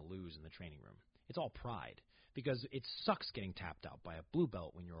position where you're going to lose in the training room, It's all pride. Because it sucks getting tapped out by a blue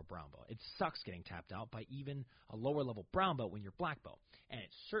belt when you're a brown belt. It sucks getting tapped out by even a lower-level brown belt when you're black belt. And it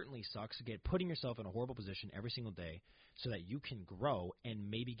certainly sucks putting yourself in a horrible position every single day so that you can grow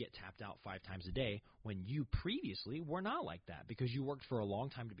and maybe get tapped out 5 times a day when you previously were not like that because you worked for a long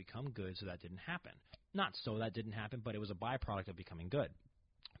time to become good, so that didn't happen. Not so that didn't happen, but it was a byproduct of becoming good.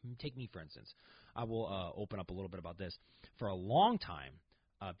 Take me, for instance. I will open up a little bit about this. For a long time,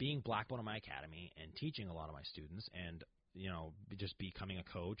 being black belt in my academy and teaching a lot of my students and, just becoming a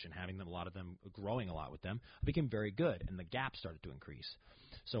coach and having a lot of them growing a lot with them, I became very good, and the gap started to increase.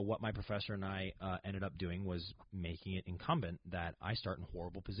 So what my professor and I ended up doing was making it incumbent that I start in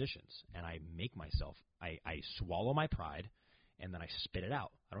horrible positions, and I make myself, I swallow my pride, and then I spit it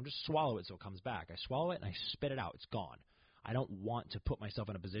out. I don't just swallow it so it comes back. I swallow it, and I spit it out. It's gone. I don't want to put myself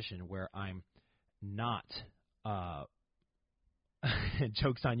in a position where I'm not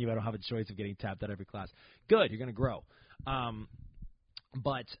joke's on you, I don't have a choice of getting tapped out every class. Good, you're going to grow.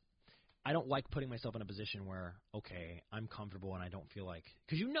 But I don't like putting myself in a position where, okay, I'm comfortable and I don't feel like –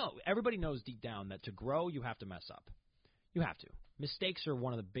 because everybody knows deep down that to grow, you have to mess up. You have to. Mistakes are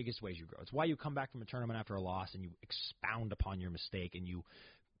one of the biggest ways you grow. It's why you come back from a tournament after a loss and you expound upon your mistake and you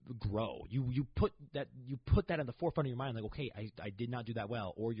grow. You put that in the forefront of your mind, like, okay, I did not do that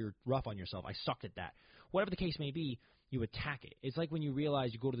well, or you're rough on yourself. I sucked at that. Whatever the case may be, you attack it. It's like when you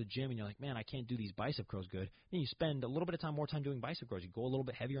realize you go to the gym and you're like, man, I can't do these bicep curls good. Then you spend a little bit of more time doing bicep curls. You go a little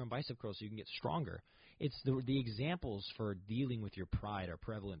bit heavier on bicep curls so you can get stronger. It's the examples for dealing with your pride are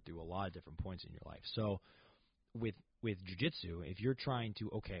prevalent through a lot of different points in your life. So with jiu-jitsu, if you're trying to,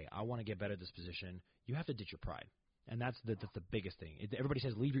 okay, I want to get better at this position, you have to ditch your pride. And that's the biggest thing. Everybody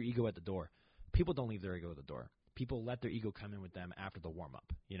says leave your ego at the door. People don't leave their ego at the door. People let their ego come in with them after the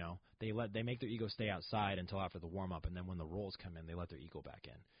warm-up. They make their ego stay outside until after the warm-up, and then when the rolls come in, they let their ego back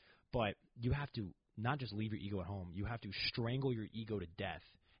in. But you have to not just leave your ego at home. You have to strangle your ego to death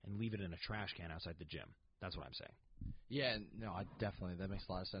and leave it in a trash can outside the gym. That's what I'm saying. Yeah, no, definitely. That makes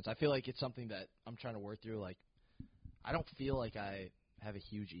a lot of sense. I feel like it's something that I'm trying to work through. Like, I don't feel like I have a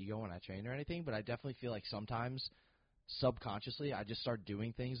huge ego when I train or anything, but I definitely feel like sometimes subconsciously I just start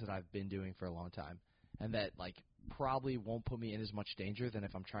doing things that I've been doing for a long time and that, like, probably won't put me in as much danger than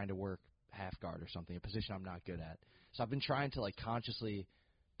if I'm trying to work half guard or something, a position I'm not good at. So I've been trying to, like, consciously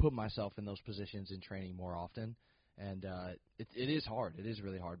put myself in those positions in training more often, and it is hard. It is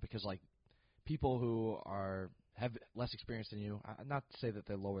really hard because, like, people who have less experience than you, not to say that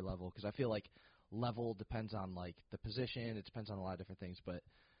they're lower level, because I feel like level depends on, like, the position. It depends on a lot of different things, but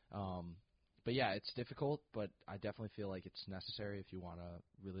yeah, it's difficult, but I definitely feel like it's necessary if you want to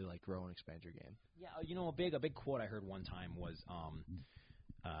really, like, grow and expand your game. Yeah, a big quote I heard one time was,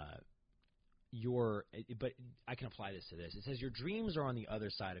 but I can apply this to this. It says your dreams are on the other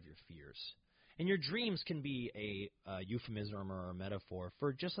side of your fears. And your dreams can be a euphemism or a metaphor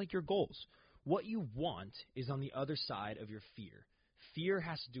for just like your goals. What you want is on the other side of your fear. Fear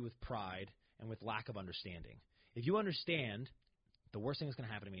has to do with pride and with lack of understanding. If you understand, the worst thing that's going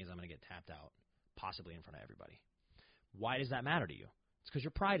to happen to me is I'm going to get tapped out, possibly in front of everybody. Why does that matter to you? It's because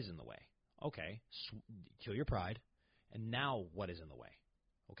your pride is in the way. Okay, kill your pride, and now what is in the way?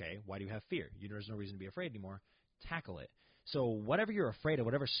 Okay, why do you have fear? There's no reason to be afraid anymore. Tackle it. So whatever you're afraid of,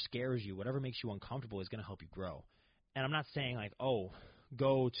 whatever scares you, whatever makes you uncomfortable is going to help you grow. And I'm not saying, like, oh,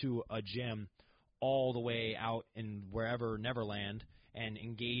 go to a gym all the way out in wherever, Neverland, and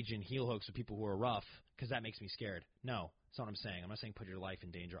engage in heel hooks with people who are rough because that makes me scared. No, that's not what I'm saying. I'm not saying put your life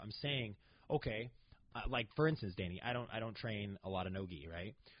in danger. I'm saying, okay, like, for instance, Danny, I don't train a lot of no-gi,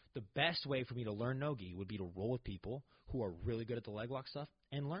 right? The best way for me to learn no-gi would be to roll with people who are really good at the leg lock stuff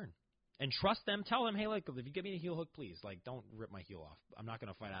and learn. And trust them. Tell them, hey, like, if you give me a heel hook, please, like, don't rip my heel off. I'm not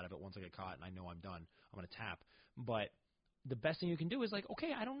going to fight out of it once I get caught and I know I'm done. I'm going to tap. But the best thing you can do is, like,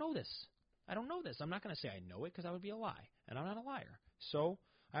 okay, I don't know this. I'm not going to say I know it because that would be a lie, and I'm not a liar. So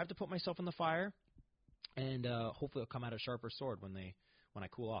I have to put myself in the fire, and hopefully it'll come out a sharper sword when I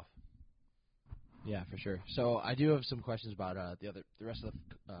cool off. Yeah, for sure. So I do have some questions about the rest of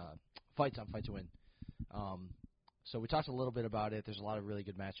the fights on Fight to Win. So we talked a little bit about it. There's a lot of really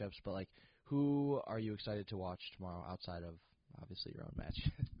good matchups, but, like, who are you excited to watch tomorrow outside of obviously your own match?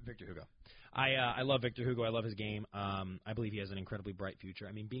 Victor Hugo. I love Victor Hugo. I love his game. I believe he has an incredibly bright future.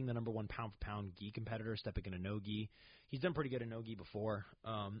 I mean, being the number one pound-for-pound gi competitor, stepping into no-gi, he's done pretty good in no-gi before.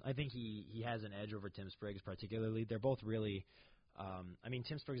 I think he has an edge over Tim Spriggs particularly. They're both really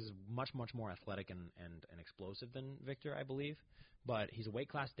Tim Spriggs is much more athletic and explosive than Victor, I believe. But he's a weight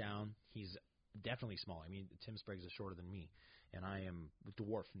class down. He's definitely small. I mean, Tim Spriggs is shorter than me, and I am a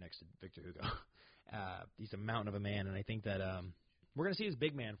dwarf next to Victor Hugo. He's a mountain of a man, and I think that we're going to see his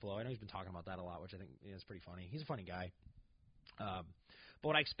big man flow. I know he's been talking about that a lot, which I think is pretty funny. He's a funny guy. But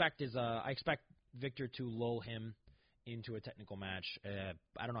what I expect is I expect Victor to lull him into a technical match.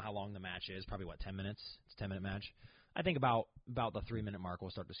 I don't know how long the match is. Probably, 10 minutes? It's a 10-minute match. I think about the 3-minute mark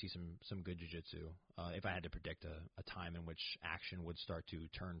we'll start to see some good jiu-jitsu. If I had to predict a time in which action would start to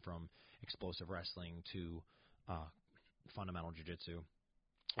turn from explosive wrestling to fundamental jiu-jitsu,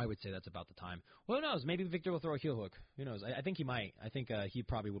 I would say that's about the time. Well, who knows? Maybe Victor will throw a heel hook. Who knows? I think he might. I think he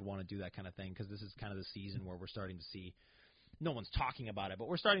probably would want to do that kind of thing because this is kind of the season where we're starting to see – no one's talking about it, but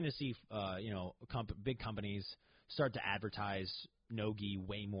we're starting to see big companies start to advertise no-gi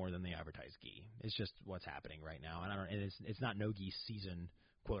way more than they advertise gi. It's just what's happening right now. And it's not no-gi season,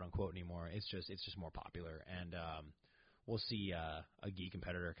 quote-unquote, anymore. It's just more popular. And we'll see a gi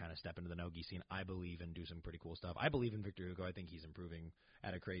competitor kind of step into the no-gi scene, I believe, and do some pretty cool stuff. I believe in Victor Hugo. I think he's improving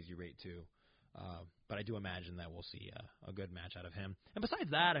at a crazy rate, too. But I do imagine that we'll see a good match out of him. And besides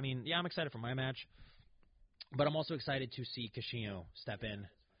that, I mean, yeah, I'm excited for my match. But I'm also excited to see Kishino step in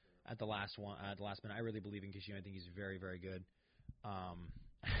at the last minute. I really believe in Kishino. I think he's very, very good. I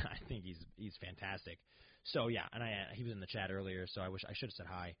think he's fantastic. So yeah, and he was in the chat earlier, so I should have said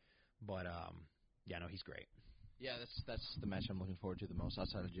hi. But yeah, no, he's great. Yeah, that's the match I'm looking forward to the most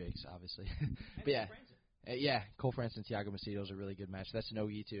outside of Jake's, obviously. But yeah, Cole Francis and Thiago Macedo is a really good match. That's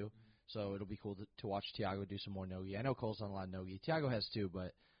no-gi too, so it'll be cool to watch Thiago do some more no-gi. I know Cole's done a lot of no-gi. Thiago has too,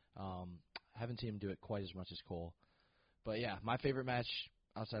 but haven't seen him do it quite as much as Cole. But yeah, my favorite match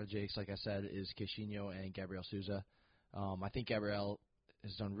outside of Jake's, like I said, is Kishino and Gabriel Souza. I think Gabriel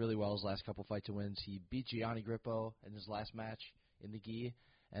has done really well his last couple fights and wins. He beat Gianni Grippo in his last match in the gi,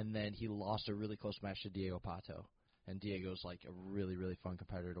 and then he lost a really close match to Diego Pato. And Diego's like a really, really fun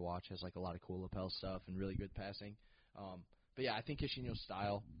competitor to watch. Has like a lot of cool lapel stuff and really good passing. But yeah, I think Kishino's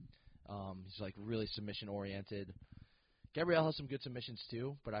style, he's like really submission-oriented. Gabriel has some good submissions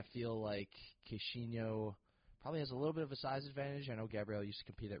too, but I feel like Kishino probably has a little bit of a size advantage. I know Gabriel used to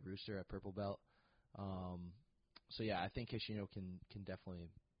compete at Rooster at Purple Belt. So yeah, I think Kishino can definitely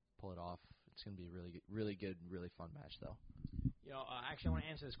pull it off. It's going to be a really good, really fun match though. Actually, I want to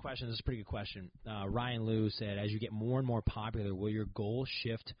answer this question. This is a pretty good question. Ryan Liu said, as you get more and more popular, will your goal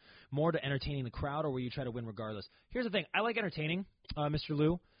shift more to entertaining the crowd, or will you try to win regardless? Here's the thing. I like entertaining, Mr.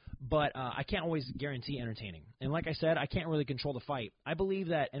 Liu, but I can't always guarantee entertaining. And like I said, I can't really control the fight. I believe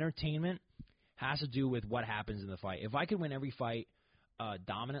that entertainment has to do with what happens in the fight. If I can win every fight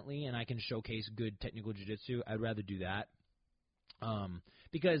dominantly and I can showcase good technical jiu-jitsu, I'd rather do that.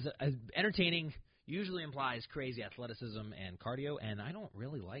 Because entertaining usually implies crazy athleticism and cardio, and I don't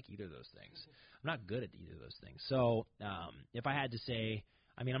really like either of those things. I'm not good at either of those things. So if I had to say,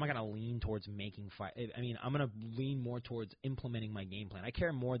 I'm not going to lean towards making fight. I'm going to lean more towards implementing my game plan. I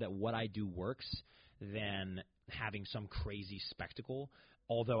care more that what I do works than having some crazy spectacle,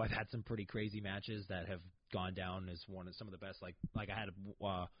 although I've had some pretty crazy matches that have gone down as some of the best. Like I had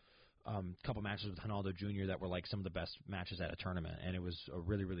a couple matches with Ronaldo Jr. that were like some of the best matches at a tournament, and it was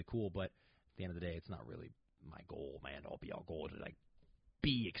really, really cool. But at the end of the day, it's not really my goal, my end-all be-all goal to like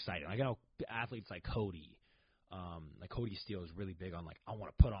be exciting. Like I know athletes like Cody Steele is really big on like I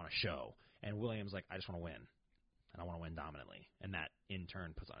want to put on a show, and Williams like I just want to win, and I want to win dominantly, and that in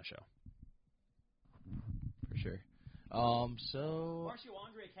turn puts on a show. For sure. So Marcio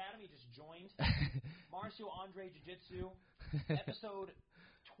Andre Academy just joined. Marcio Andre Jiu-Jitsu, episode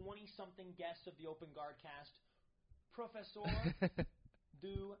 20-something guest of the Open GuardCast, Professor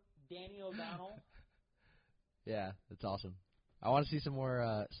do Danny O'Donnell. Yeah, that's awesome. I want to see some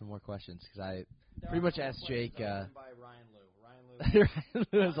more questions because I pretty much asked Jake. By Ryan Liu. Ryan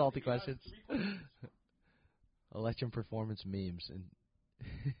Liu has all the questions. Electrum Performance memes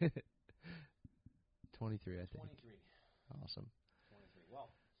and 23, I think. 23. Awesome. 23. Well,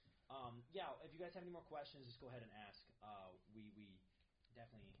 yeah. If you guys have any more questions, just go ahead and ask. We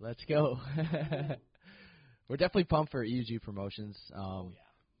definitely. Let's go. We're definitely pumped for EUG Promotions. Yeah.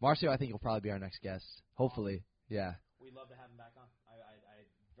 Marcio, I think, will probably be our next guest. Hopefully, yeah. We'd love to have him back on. I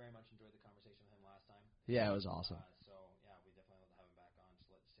very much enjoyed the conversation with him last time. Yeah, it was awesome. So, yeah, we definitely love to have him back on.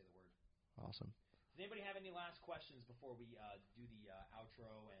 Just let's say the word. Awesome. Does anybody have any last questions before we do the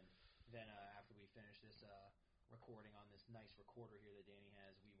outro, and then after we finish this recording on this nice recorder here that Danny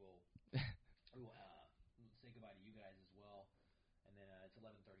has, we will say goodbye to you guys as well. And then it's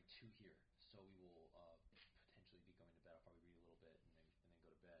 11:32 here, so we will potentially be going to bed. I'll probably read a little bit and then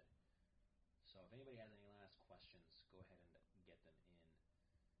go to bed. So if anybody has any last questions, go ahead and get them in,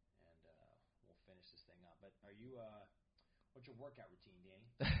 and we'll finish this thing up. But are you what's your workout routine, Danny?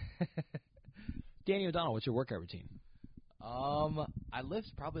 Danny O'Donnell, what's your workout routine? I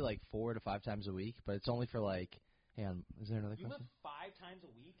lift probably like 4 to 5 times a week, but it's only for like. Hang on, is there another question? You lift times a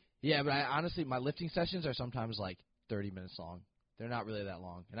week? Yeah, but honestly, my lifting sessions are sometimes like 30 minutes long. They're not really that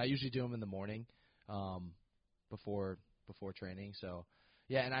long, and I usually do them in the morning, before training. So,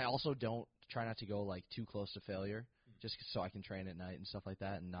 yeah, and I also don't try not to go like too close to failure, just so I can train at night and stuff like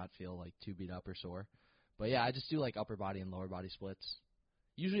that, and not feel like too beat up or sore. But yeah, I just do like upper body and lower body splits.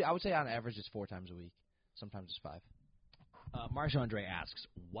 Usually, I would say on average it's 4 times a week. Sometimes it's 5. Marcio Andre asks,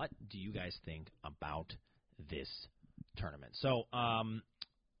 what do you guys think about this tournament? So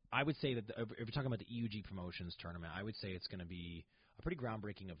I would say that if you're talking about the EUG Promotions tournament, I would say it's going to be a pretty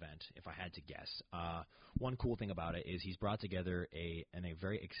groundbreaking event, if I had to guess. One cool thing about it is he's brought together a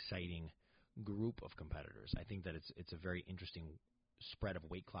very exciting group of competitors. I think that it's a very interesting spread of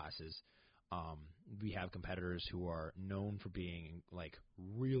weight classes. We have competitors who are known for being like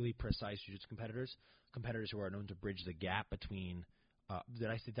really precise jiu-jitsu competitors who are known to bridge the gap between. Did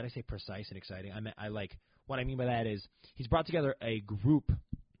I say precise and exciting? What I mean by that is he's brought together a group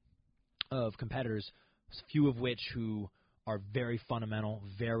of competitors, few of which who are very fundamental,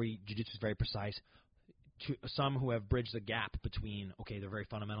 jiu-jitsu is very precise. To some who have bridged the gap between, okay, they're very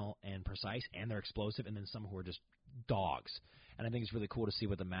fundamental and precise, and they're explosive, and then some who are just dogs. And I think it's really cool to see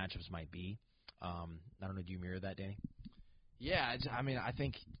what the matchups might be. I don't know, do you mirror that, Danny? Yeah, I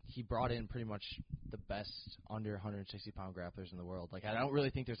think he brought in pretty much the best under 160-pound grapplers in the world. Like, I don't really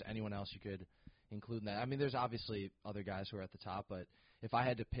think there's anyone else you could include in that. I mean, there's obviously other guys who are at the top, but if I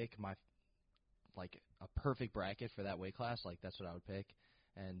had to pick a perfect bracket for that weight class, like, that's what I would pick.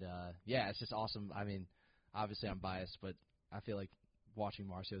 And, yeah, it's just awesome. I mean, obviously I'm biased, but I feel like watching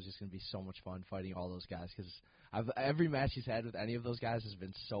Marcio is just going to be so much fun fighting all those guys because every match he's had with any of those guys has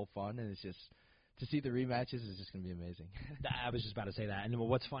been so fun, and it's just to see the rematches is just going to be amazing. I was just about to say that. And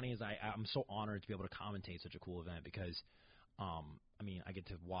what's funny is I'm so honored to be able to commentate such a cool event because, I get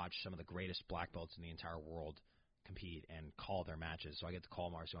to watch some of the greatest black belts in the entire world compete and call their matches. So I get to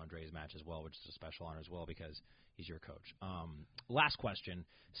call Marcio Andre's match as well, which is a special honor as well because he's your coach. Last question.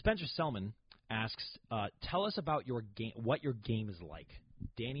 Spencer Selman asks, tell us about your game, what your game is like.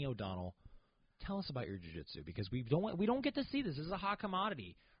 Danny O'Donnell, tell us about your jiu-jitsu because we don't get to see this. This is a hot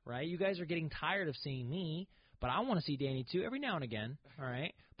commodity, right? You guys are getting tired of seeing me, but I want to see Danny too every now and again, all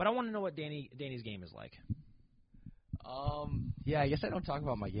right? But I want to know what Danny's game is like. Yeah, I guess I don't talk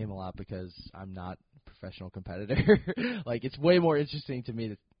about my game a lot because I'm not a professional competitor. Like, it's way more interesting to me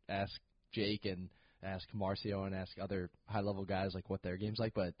to ask Jake and ask Marcio and ask other high-level guys like what their game's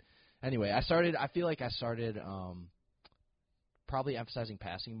like. But anyway, I feel like I started probably emphasizing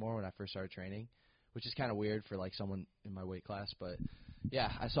passing more when I first started training, which is kind of weird for like someone in my weight class. But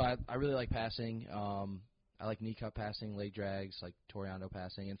yeah, I really like passing. I like knee cut passing, leg drags, like Toriando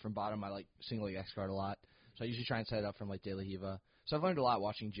passing, and from bottom I like single leg X guard a lot. So I usually try and set it up from like De La Hiva. So I've learned a lot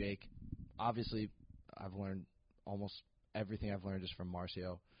watching Jake. Obviously, I've learned almost everything I've learned just from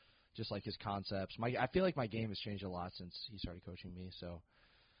Marcio, just like his concepts. I feel like my game has changed a lot since he started coaching me. So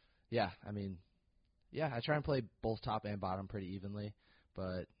yeah, I try and play both top and bottom pretty evenly.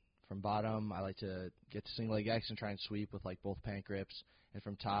 But from bottom, I like to get to single leg X and try and sweep with like both pant grips. And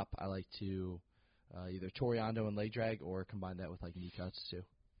from top, I like to either Toriando and leg drag or combine that with like knee cuts too.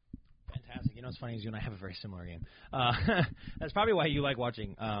 Fantastic. You know what's funny is you and I have a very similar game. That's probably why you like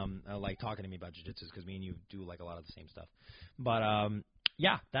watching, like talking to me about jiu-jitsu, because me and you do like a lot of the same stuff. But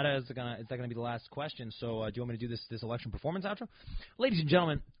yeah, is that gonna be the last question. So do you want me to do this election performance outro? Ladies and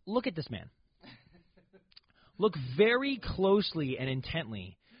gentlemen, look at this man. Look very closely and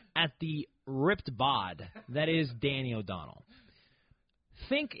intently at the ripped bod that is Danny O'Donnell.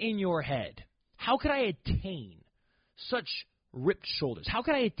 Think in your head, how could I attain such ripped shoulders? How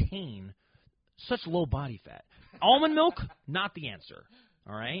could I attain such low body fat? Almond milk, not the answer.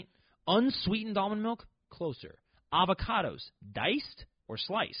 All right? Unsweetened almond milk, closer. Avocados, diced or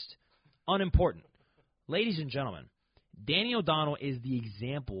sliced, unimportant. Ladies and gentlemen, Danny O'Donnell is the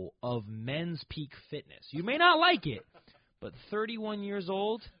example of men's peak fitness. You may not like it, but 31 years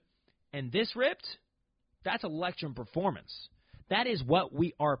old and this ripped, that's election performance. That is what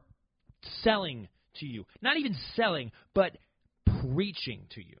we are selling to you. Not even selling, but preaching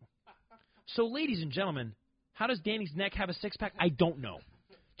to you. So, ladies and gentlemen, how does Danny's neck have a six-pack? I don't know.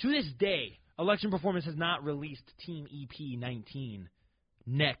 To this day, Election Performance has not released Team EP19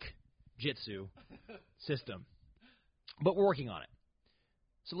 neck jitsu system. But we're working on it.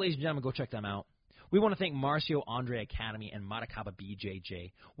 So, ladies and gentlemen, go check them out. We want to thank Marcio Andre Academy and Matakaba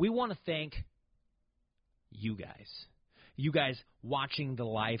BJJ. We want to thank you guys. You guys watching the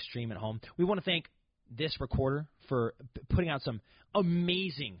live stream at home. We want to thank this recorder for putting out some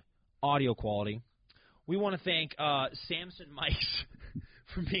amazing audio quality. We want to thank Samson Mics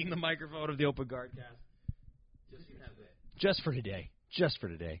for being the microphone of the Open GuardCast. Just for today. just for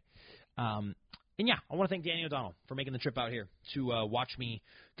today. And yeah, I want to thank Danny O'Donnell for making the trip out here to watch me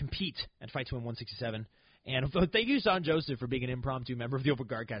compete at Fight to Win 167. And thank you, Son Joseph, for being an impromptu member of the Open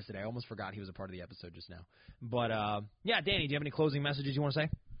GuardCast today. I almost forgot he was a part of the episode just now. But, yeah, Danny, do you have any closing messages you want to say?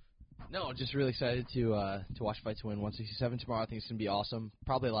 No, just really excited to watch Fight to Win 167 tomorrow. I think it's going to be awesome.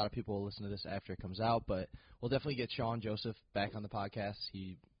 Probably a lot of people will listen to this after it comes out, but we'll definitely get Sean Joseph back on the podcast.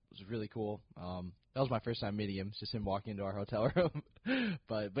 He was really cool. That was my first time meeting him. It's just him walking into our hotel room.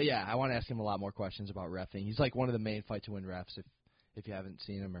 but yeah, I want to ask him a lot more questions about reffing. He's like one of the main Fight to Win refs. If you haven't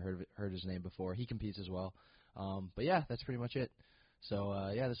seen him or heard his name before, he competes as well. But yeah, that's pretty much it.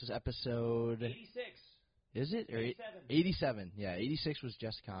 So yeah, this was episode 86. Is it? Or 87. 87. Yeah, 86 was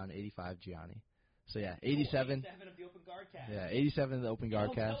Jessica, 85 Gianni. So yeah, 87. 87 of the Open GuardCast. Yeah, 87 of the Open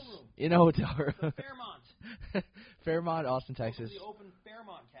GuardCast. In a hotel In a hotel room. Fairmont. Fairmont, Austin, Texas. The Open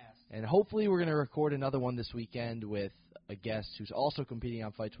Fairmont cast. And hopefully we're going to record another one this weekend with a guest who's also competing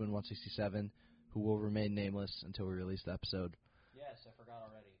on Fight to Win 167, who will remain nameless until we release the episode. Yes, I forgot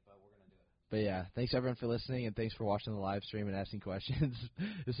already, but we're going to do it. But yeah, thanks everyone for listening, and thanks for watching the live stream and asking questions.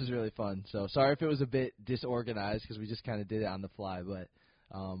 This is really fun. So sorry if it was a bit disorganized because we just kind of did it on the fly, but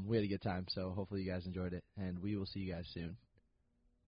we had a good time. So hopefully you guys enjoyed it, and we will see you guys soon.